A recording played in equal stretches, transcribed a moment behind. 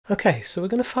Okay, so we're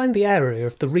going to find the area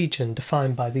of the region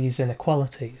defined by these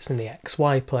inequalities in the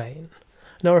xy plane.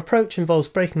 And our approach involves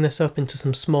breaking this up into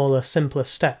some smaller, simpler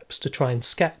steps to try and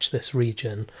sketch this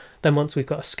region. Then once we've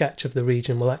got a sketch of the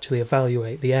region, we'll actually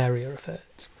evaluate the area of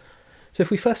it. So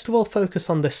if we first of all focus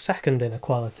on this second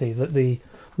inequality, that the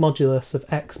modulus of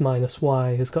x minus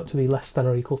y has got to be less than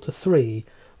or equal to 3,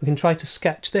 we can try to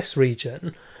sketch this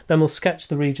region. Then we'll sketch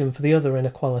the region for the other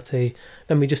inequality,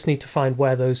 then we just need to find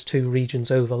where those two regions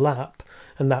overlap,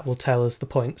 and that will tell us the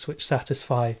points which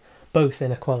satisfy both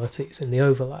inequalities in the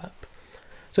overlap.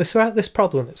 So throughout this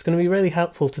problem it's going to be really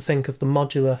helpful to think of the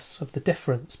modulus of the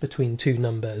difference between two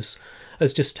numbers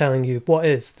as just telling you what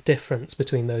is the difference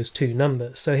between those two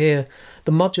numbers. So here,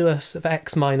 the modulus of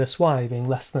x minus y being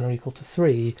less than or equal to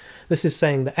 3, this is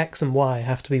saying that x and y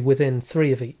have to be within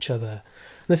 3 of each other.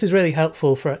 This is really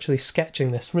helpful for actually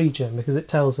sketching this region because it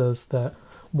tells us that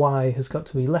y has got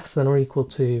to be less than or equal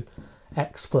to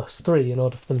x plus 3 in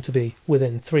order for them to be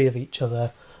within 3 of each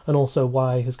other, and also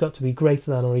y has got to be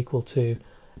greater than or equal to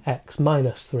x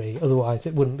minus 3, otherwise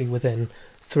it wouldn't be within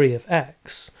 3 of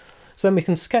x. So then we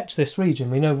can sketch this region.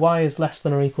 We know y is less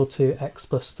than or equal to x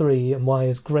plus 3 and y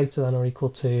is greater than or equal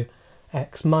to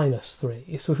x minus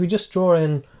 3. So if we just draw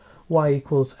in y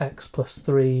equals x plus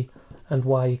 3 and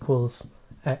y equals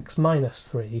x minus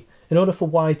 3, in order for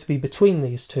y to be between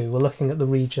these two, we're looking at the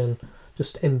region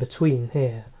just in between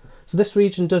here. So this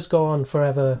region does go on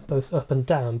forever, both up and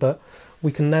down, but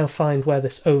we can now find where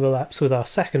this overlaps with our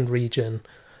second region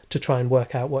to try and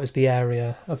work out what is the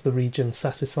area of the region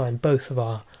satisfying both of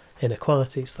our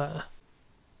inequalities there.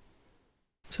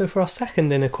 So for our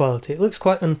second inequality, it looks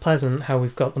quite unpleasant how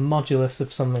we've got the modulus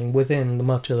of something within the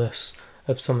modulus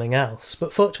of something else,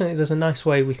 but fortunately there's a nice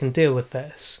way we can deal with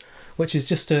this, which is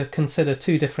just to consider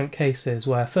two different cases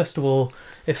where, first of all,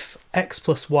 if x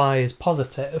plus y is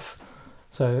positive,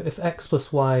 so if x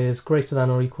plus y is greater than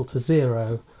or equal to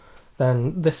 0,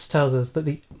 then this tells us that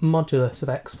the modulus of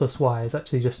x plus y is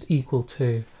actually just equal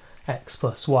to x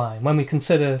plus y. When we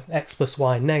consider x plus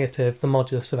y negative, the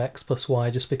modulus of x plus y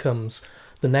just becomes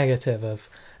the negative of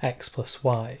x plus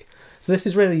y. So this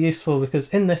is really useful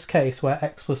because in this case where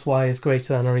x plus y is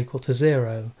greater than or equal to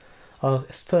 0, our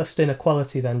first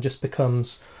inequality then just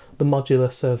becomes the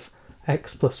modulus of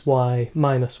x plus y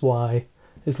minus y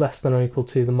is less than or equal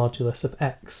to the modulus of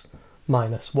x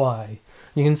minus y.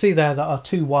 You can see there that our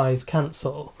two y's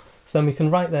cancel. So then we can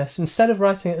write this, instead of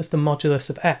writing it as the modulus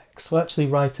of x, we'll actually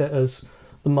write it as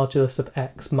the modulus of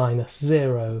x minus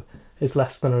 0 is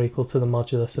less than or equal to the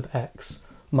modulus of x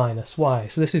minus y.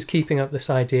 So this is keeping up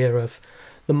this idea of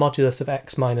the modulus of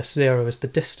x minus 0 is the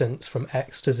distance from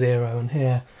x to 0, and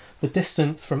here the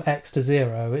distance from x to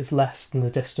 0 is less than the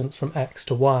distance from x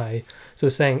to y, so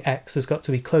we're saying x has got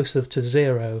to be closer to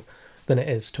 0 than it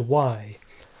is to y.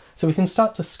 So we can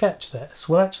start to sketch this.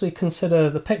 We'll actually consider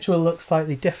the picture will look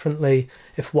slightly differently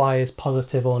if y is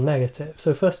positive or negative.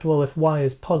 So first of all, if y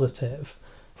is positive,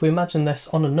 if we imagine this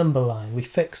on a number line, we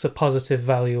fix a positive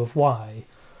value of y.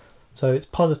 So it's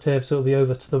positive, so it'll be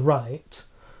over to the right.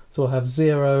 So we'll have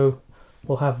 0,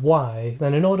 we'll have y.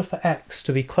 Then in order for x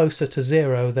to be closer to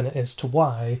 0 than it is to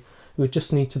y, it would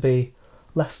just need to be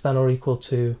less than or equal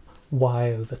to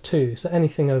y over 2. So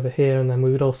anything over here, and then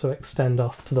we would also extend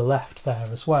off to the left there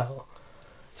as well.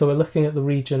 So we're looking at the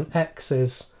region x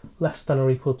is less than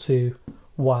or equal to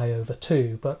y over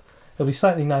 2, but it'll be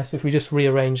slightly nice if we just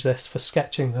rearrange this for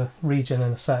sketching the region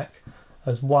in a sec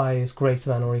as y is greater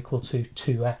than or equal to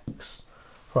 2x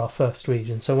for our first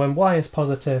region. So when y is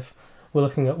positive, we're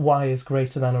looking at y is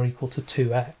greater than or equal to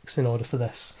 2x in order for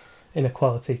this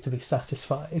inequality to be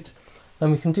satisfied. Then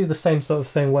we can do the same sort of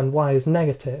thing when y is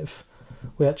negative.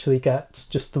 We actually get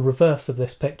just the reverse of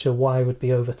this picture. Y would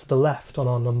be over to the left on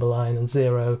our number line and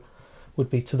 0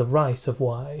 would be to the right of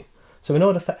y. So in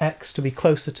order for x to be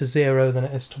closer to 0 than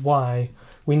it is to y,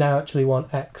 we now actually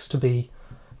want x to be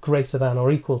greater than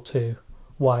or equal to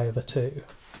y over 2.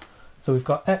 So we've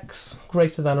got x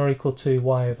greater than or equal to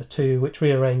y over 2, which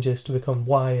rearranges to become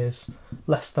y is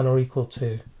less than or equal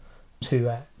to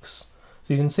 2x.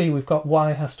 So you can see we've got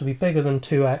y has to be bigger than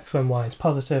 2x when y is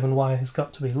positive, and y has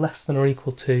got to be less than or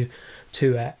equal to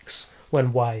 2x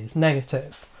when y is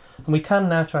negative. And we can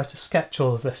now try to sketch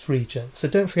all of this region. So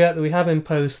don't forget that we have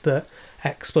imposed that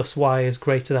x plus y is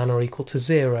greater than or equal to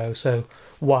 0, so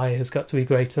y has got to be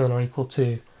greater than or equal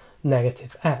to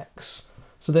negative x.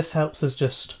 So this helps us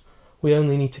just, we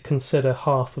only need to consider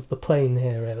half of the plane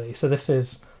here really. So this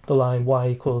is the line y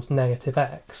equals negative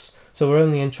x. So we're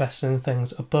only interested in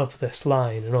things above this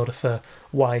line in order for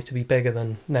y to be bigger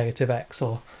than negative x,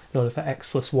 or in order for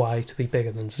x plus y to be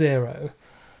bigger than 0.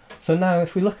 So now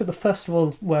if we look at the first of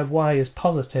all where y is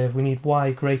positive, we need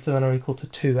y greater than or equal to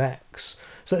 2x.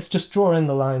 So let's just draw in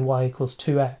the line y equals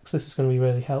 2x. This is going to be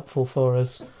really helpful for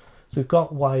us. So we've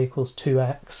got y equals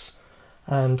 2x,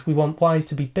 and we want y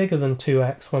to be bigger than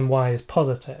 2x when y is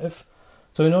positive.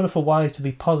 So in order for y to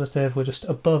be positive, we're just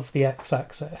above the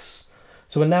x-axis.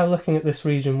 So we're now looking at this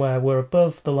region where we're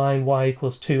above the line y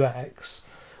equals 2x.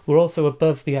 We're also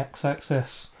above the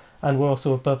x-axis, and we're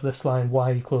also above this line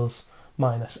y equals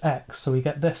minus x. So we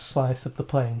get this slice of the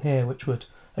plane here, which would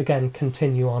again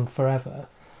continue on forever.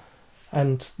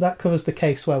 And that covers the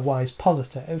case where y is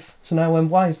positive. So now when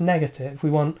y is negative, we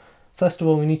want, first of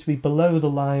all, we need to be below the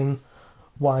line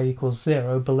y equals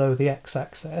 0, below the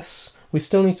x-axis. We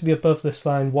still need to be above this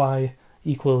line y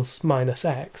equals minus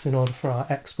x in order for our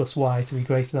x plus y to be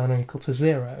greater than or equal to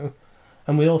 0.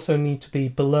 And we also need to be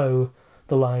below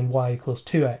the line y equals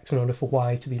 2x in order for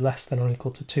y to be less than or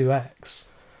equal to 2x.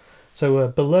 So we're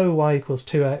below y equals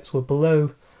 2x, we're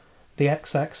below the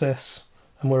x-axis,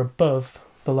 and we're above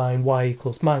the line y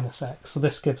equals minus x. So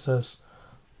this gives us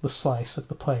the slice of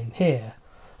the plane here.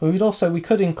 And we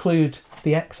could include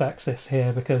the x-axis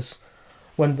here, because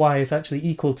when y is actually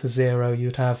equal to 0,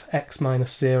 you'd have x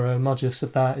minus 0, modulus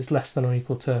of that is less than or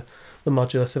equal to the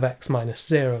modulus of x minus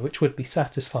 0, which would be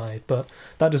satisfied, but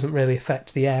that doesn't really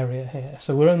affect the area here.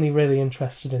 So we're only really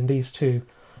interested in these two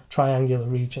triangular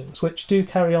regions, which do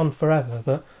carry on forever,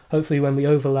 but hopefully when we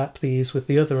overlap these with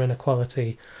the other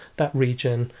inequality, that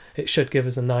region, it should give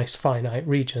us a nice finite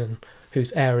region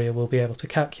whose area we'll be able to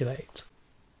calculate.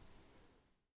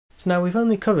 So now we've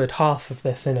only covered half of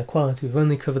this inequality. We've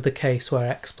only covered the case where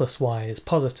x plus y is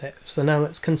positive. So now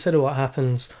let's consider what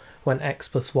happens when x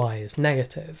plus y is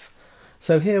negative.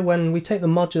 So here, when we take the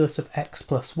modulus of x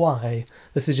plus y,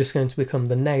 this is just going to become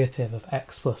the negative of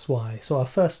x plus y. So our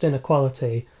first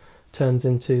inequality turns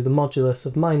into the modulus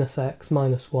of minus x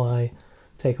minus y,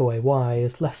 take away y,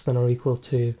 is less than or equal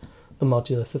to the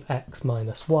modulus of x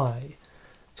minus y.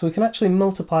 So we can actually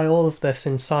multiply all of this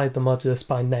inside the modulus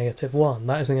by -1.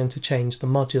 That isn't going to change the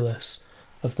modulus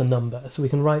of the number. So we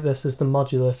can write this as the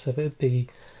modulus of it be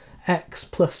x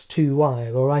plus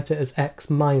 2y. We'll write it as x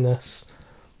minus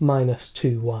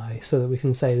 2y, so that we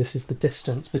can say this is the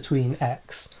distance between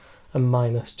x and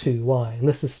minus 2y. And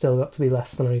this has still got to be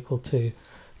less than or equal to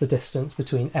the distance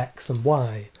between x and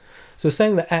y. So we're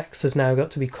saying that x has now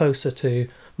got to be closer to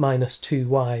minus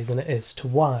 2y than it is to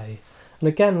y. And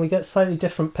again, we get slightly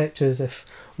different pictures if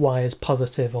y is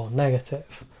positive or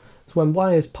negative. So when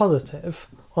y is positive,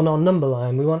 on our number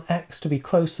line, we want x to be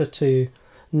closer to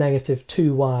negative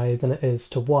 2y than it is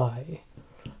to y.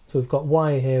 So we've got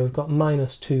y here, we've got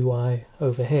minus 2y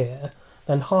over here.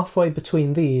 Then halfway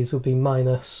between these will be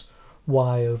minus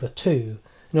y over 2.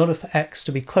 In order for x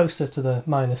to be closer to the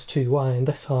minus 2y in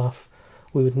this half,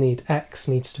 we would need x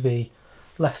needs to be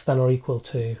less than or equal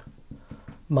to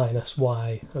minus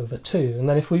y over 2. And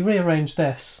then if we rearrange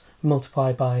this,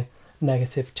 multiply by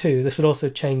 -2, this would also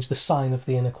change the sign of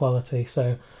the inequality.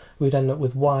 So we'd end up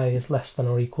with y is less than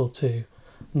or equal to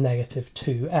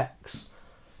 -2x,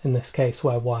 in this case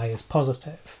where y is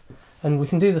positive. And we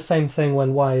can do the same thing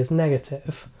when y is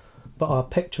negative, but our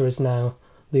picture is now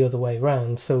the other way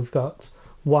round. So we've got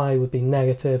y would be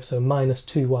negative, so minus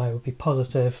 2y would be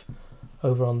positive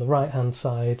over on the right hand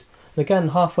side. And again,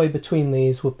 halfway between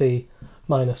these would be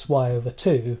minus y over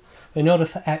 2. In order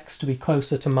for x to be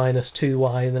closer to minus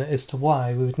 2y than it is to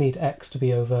y, we would need x to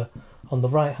be over on the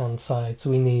right hand side. So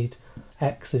we need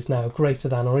x is now greater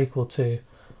than or equal to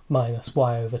minus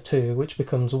y over 2, which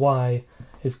becomes y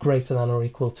is greater than or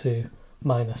equal to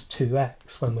minus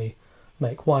 2x. When we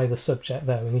make y the subject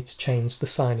there, we need to change the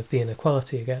sign of the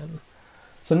inequality again.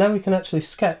 So now we can actually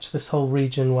sketch this whole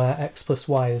region where x plus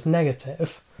y is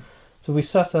negative. So we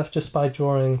start off just by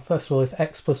drawing, first of all, if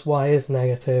x plus y is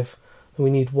negative, then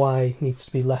we need y needs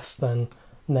to be less than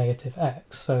negative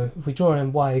x. So if we draw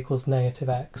in y equals negative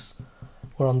x,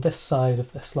 we're on this side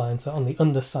of this line, so on the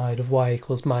underside of y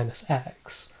equals minus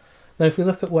x. Now if we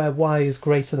look at where y is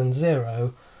greater than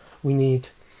 0, we need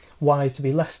y to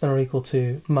be less than or equal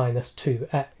to minus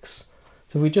 2x.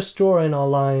 So if we just draw in our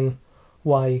line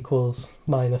y equals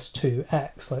minus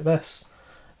 2x like this,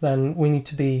 then we need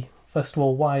to be, first of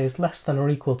all, y is less than or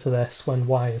equal to this when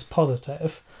y is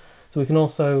positive. So we can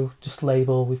also just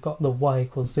label, we've got the y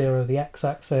equals 0, the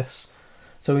x-axis.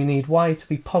 So we need y to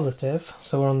be positive,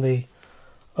 so we're on the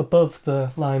above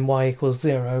the line y equals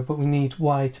 0, but we need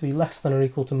y to be less than or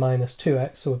equal to minus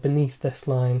 2x, so we're beneath this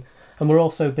line, and we're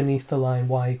also beneath the line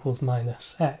y equals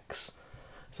minus x.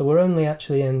 So we're only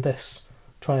actually in this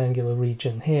triangular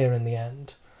region here in the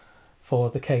end, for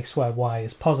the case where y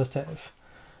is positive.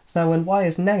 So now when y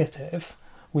is negative,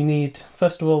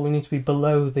 first of all, we need to be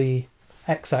below the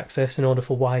x-axis in order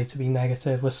for y to be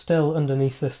negative. We're still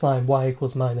underneath this line y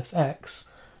equals minus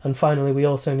x. And finally, we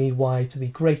also need y to be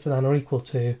greater than or equal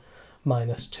to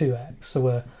minus 2x. So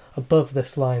we're above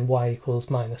this line y equals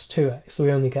minus 2x. So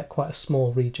we only get quite a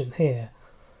small region here,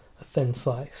 a thin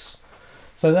slice.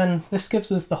 So then this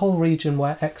gives us the whole region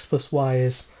where x plus y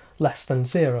is less than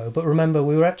 0. But remember,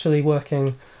 we were actually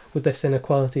working with this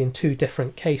inequality in two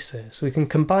different cases. We can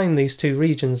combine these two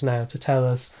regions now to tell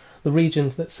us the region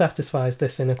that satisfies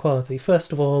this inequality.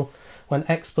 First of all, when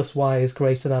x plus y is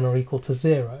greater than or equal to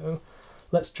 0,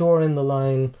 let's draw in the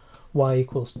line y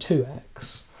equals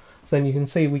 2x. So then you can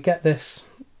see we get this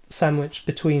sandwich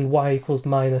between y equals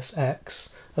minus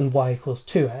x and y equals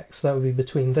 2x. So that would be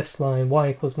between this line, y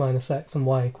equals minus x, and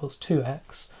y equals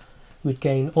 2x. We'd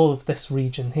gain all of this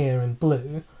region here in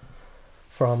blue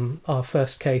from our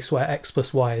first case where x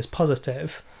plus y is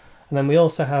positive. And then we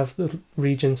also have the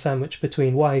region sandwiched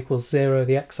between y equals 0,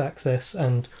 the x-axis,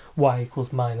 and y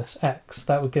equals minus x.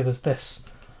 That would give us this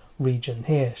region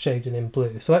here, shaded in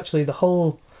blue. So actually the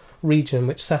whole region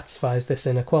which satisfies this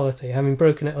inequality, having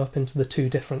broken it up into the two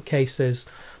different cases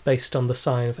based on the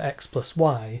sign of x plus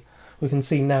y, we can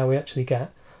see now we actually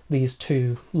get these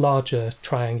two larger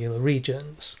triangular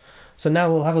regions. So now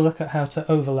we'll have a look at how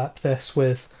to overlap this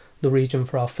with the region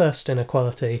for our first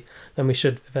inequality, then we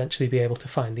should eventually be able to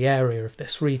find the area of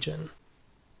this region.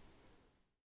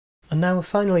 And now we're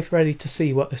finally ready to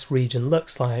see what this region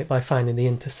looks like by finding the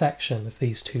intersection of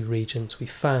these two regions we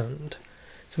found.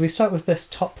 So we start with this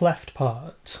top left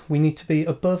part. We need to be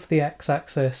above the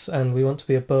x-axis and we want to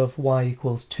be above y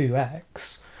equals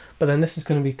 2x, but then this is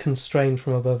going to be constrained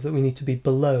from above that we need to be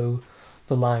below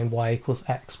the line y equals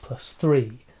x plus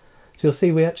 3. So you'll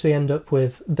see we actually end up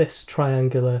with this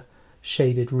triangular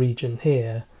shaded region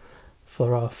here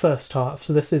for our first half.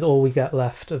 So this is all we get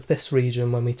left of this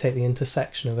region when we take the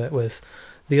intersection of it with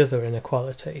the other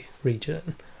inequality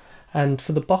region. And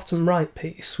for the bottom right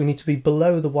piece, we need to be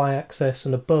below the y-axis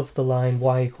and above the line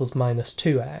y equals minus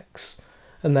 2x.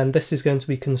 And then this is going to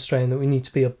be constrained that we need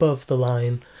to be above the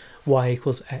line y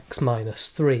equals x minus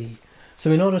 3.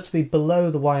 So in order to be below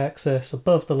the y-axis,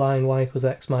 above the line y equals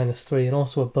x minus 3, and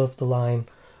also above the line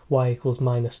y equals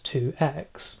minus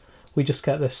 2x, we just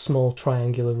get this small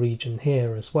triangular region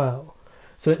here as well.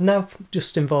 So it now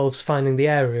just involves finding the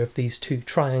area of these two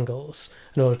triangles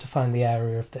in order to find the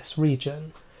area of this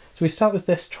region. So we start with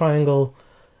this triangle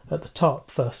at the top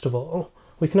first of all.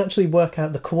 We can actually work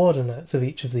out the coordinates of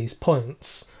each of these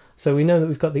points. So we know that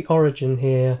we've got the origin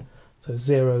here, so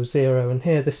 0, 0, and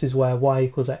here this is where y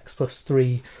equals x plus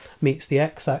 3 meets the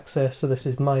x-axis, so this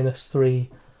is minus 3,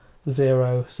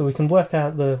 0. So we can work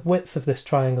out the width of this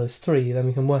triangle is 3, then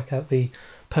we can work out the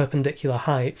perpendicular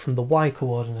height from the y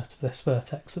coordinate of this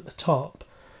vertex at the top.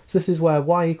 So this is where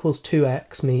y equals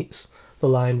 2x meets the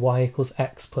line y equals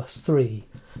x plus 3.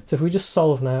 So if we just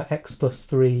solve now x plus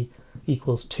 3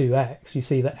 equals 2x, you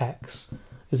see that x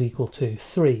is equal to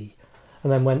 3.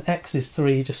 And then when x is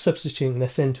 3, just substituting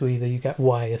this into either, you get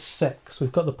y as 6.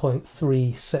 We've got the point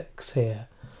 3, 6 here.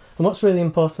 And what's really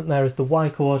important there is the y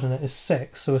coordinate is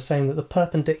 6, so we're saying that the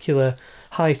perpendicular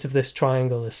height of this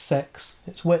triangle is 6,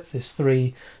 its width is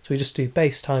 3, so we just do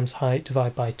base times height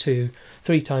divided by 2.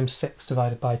 3 times 6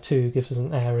 divided by 2 gives us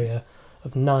an area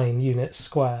of 9 units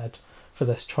squared for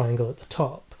this triangle at the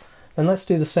top. And let's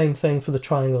do the same thing for the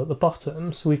triangle at the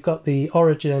bottom. So we've got the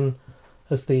origin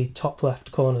as the top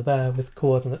left corner there with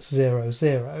coordinates 0,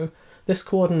 0. This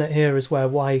coordinate here is where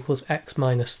y equals x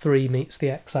minus 3 meets the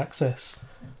x-axis.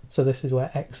 So this is where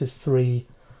x is 3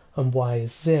 and y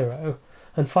is 0.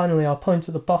 And finally our point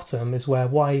at the bottom is where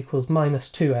y equals minus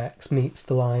 2x meets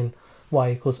the line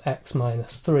y equals x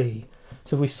minus 3.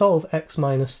 So if we solve x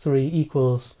minus 3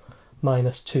 equals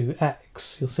minus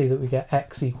 2x, you'll see that we get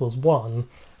x equals 1.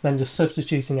 Then just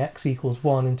substituting x equals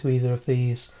 1 into either of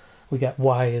these, we get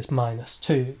y is minus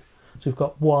 2. So we've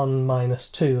got 1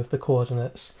 minus 2 of the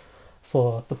coordinates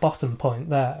for the bottom point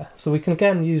there. So we can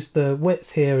again use the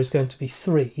width here is going to be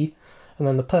 3, and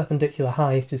then the perpendicular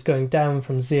height is going down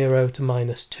from 0 to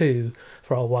minus 2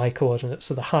 for our y coordinates,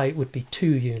 so the height would be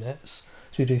 2 units.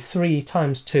 So we do 3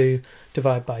 times 2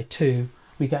 divided by 2,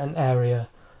 we get an area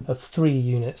of 3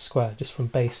 units squared, just from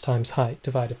base times height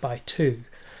divided by 2.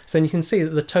 So then you can see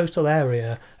that the total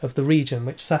area of the region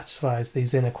which satisfies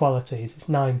these inequalities is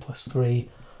 9 plus 3,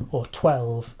 or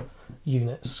 12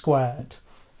 units squared,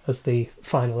 as the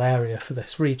final area for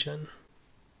this region.